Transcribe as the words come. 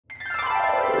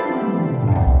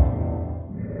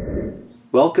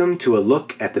Welcome to a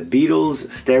look at the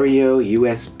Beatles Stereo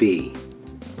USB.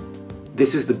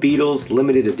 This is the Beatles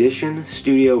Limited Edition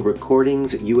Studio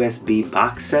Recordings USB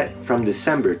box set from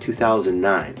December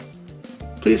 2009.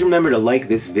 Please remember to like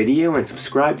this video and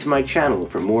subscribe to my channel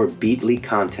for more Beatly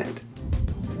content.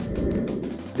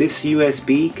 This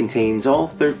USB contains all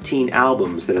 13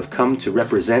 albums that have come to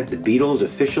represent the Beatles'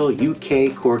 official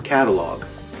UK core catalog,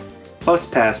 plus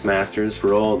past masters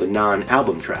for all the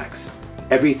non-album tracks.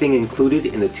 Everything included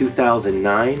in the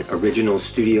 2009 original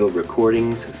studio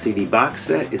recordings CD box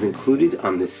set is included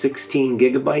on the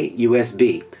 16GB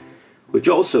USB, which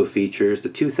also features the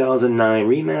 2009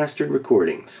 remastered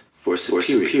recordings for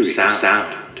superior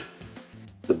sound.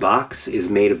 The box is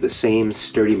made of the same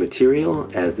sturdy material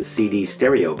as the CD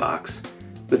stereo box,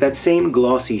 with that same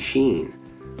glossy sheen,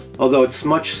 although it's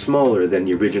much smaller than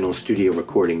the original studio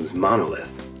recordings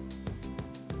monolith.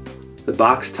 The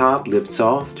box top lifts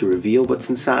off to reveal what's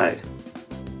inside.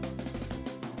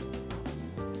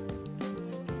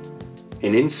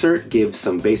 An insert gives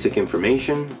some basic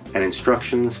information and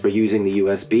instructions for using the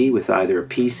USB with either a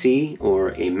PC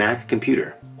or a Mac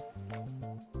computer.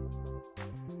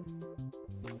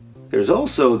 There's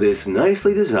also this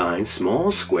nicely designed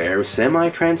small square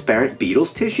semi-transparent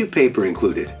Beatles tissue paper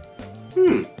included.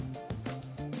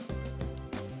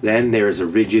 Then there is a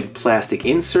rigid plastic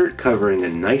insert covering a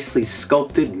nicely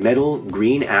sculpted metal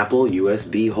green apple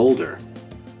USB holder.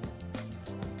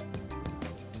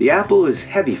 The apple is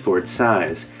heavy for its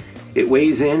size. It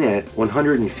weighs in at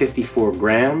 154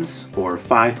 grams or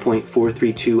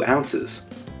 5.432 ounces.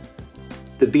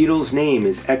 The Beatles' name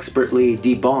is expertly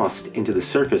debossed into the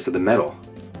surface of the metal.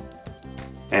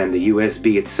 And the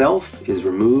USB itself is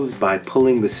removed by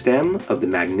pulling the stem of the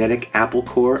magnetic apple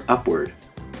core upward.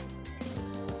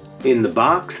 In the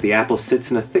box, the apple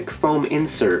sits in a thick foam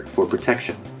insert for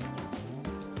protection.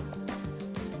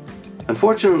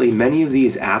 Unfortunately, many of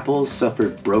these apples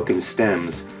suffered broken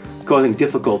stems, causing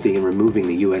difficulty in removing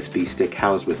the USB stick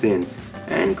housed within,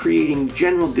 and creating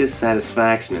general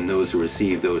dissatisfaction in those who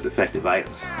receive those defective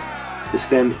items. The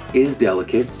stem is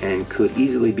delicate and could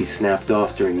easily be snapped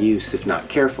off during use if not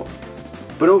careful,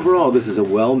 but overall this is a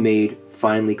well-made,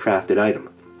 finely crafted item.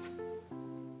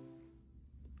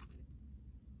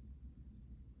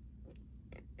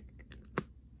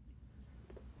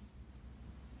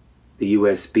 The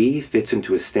USB fits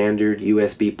into a standard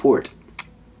USB port.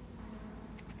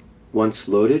 Once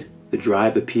loaded, the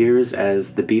drive appears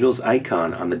as the Beatles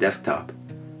icon on the desktop.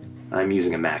 I'm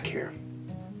using a Mac here.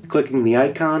 Clicking the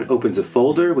icon opens a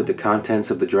folder with the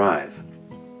contents of the drive.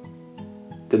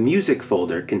 The music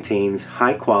folder contains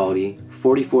high-quality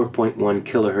 44.1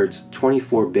 kHz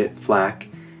 24-bit FLAC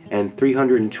and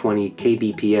 320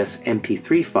 kbps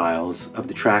MP3 files of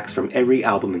the tracks from every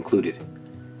album included.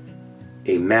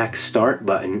 A Mac Start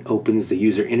button opens the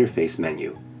user interface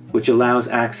menu, which allows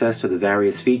access to the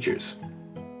various features.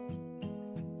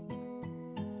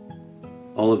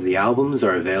 All of the albums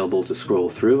are available to scroll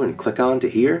through and click on to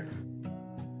hear.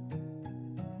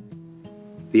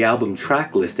 The album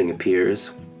track listing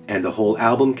appears, and the whole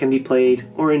album can be played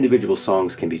or individual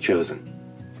songs can be chosen.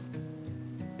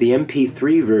 The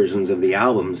MP3 versions of the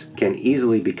albums can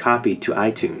easily be copied to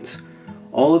iTunes.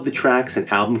 All of the tracks and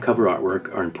album cover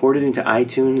artwork are imported into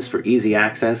iTunes for easy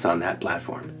access on that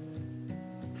platform.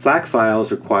 FLAC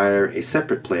files require a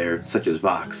separate player such as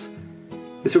Vox.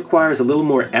 This requires a little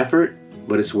more effort,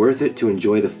 but it's worth it to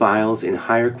enjoy the files in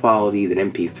higher quality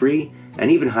than MP3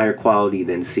 and even higher quality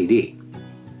than CD.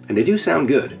 And they do sound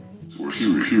good.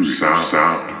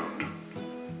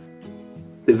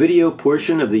 The video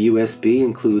portion of the USB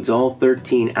includes all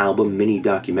 13 Album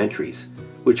Mini-Documentaries,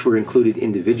 which were included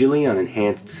individually on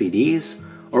enhanced CDs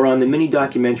or on the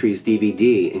Mini-Documentaries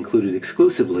DVD included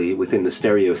exclusively within the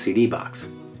stereo CD box.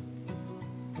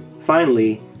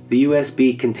 Finally, the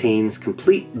USB contains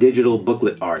Complete Digital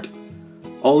Booklet Art.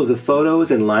 All of the photos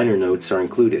and liner notes are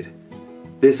included.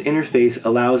 This interface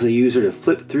allows a user to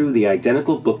flip through the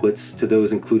identical booklets to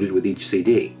those included with each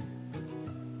CD,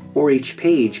 or each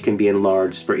page can be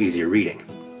enlarged for easier reading.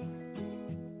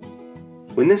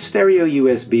 When this stereo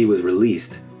USB was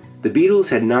released, the Beatles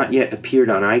had not yet appeared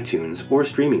on iTunes or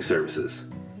streaming services.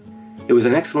 It was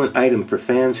an excellent item for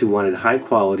fans who wanted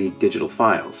high-quality digital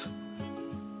files.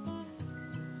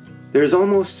 There is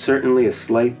almost certainly a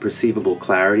slight perceivable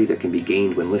clarity that can be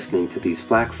gained when listening to these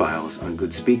FLAC files on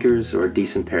good speakers or a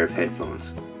decent pair of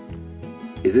headphones.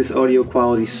 Is this audio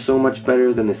quality so much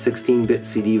better than the 16-bit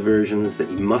CD versions that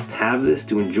you must have this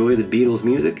to enjoy the Beatles'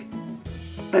 music?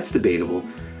 That's debatable,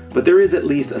 but there is at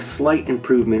least a slight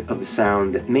improvement of the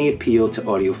sound that may appeal to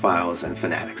audiophiles and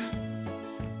fanatics.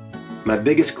 My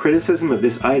biggest criticism of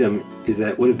this item is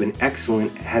that it would have been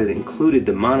excellent had it included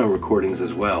the mono recordings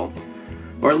as well,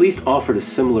 or at least offered a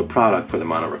similar product for the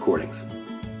mono recordings.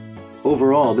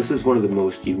 Overall, this is one of the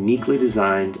most uniquely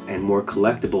designed and more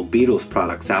collectible Beatles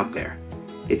products out there.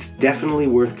 It's definitely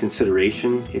worth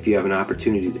consideration if you have an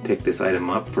opportunity to pick this item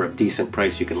up for a decent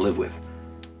price you can live with.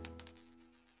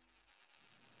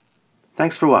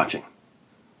 Thanks for watching.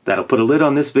 That'll put a lid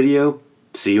on this video.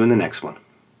 See you in the next one.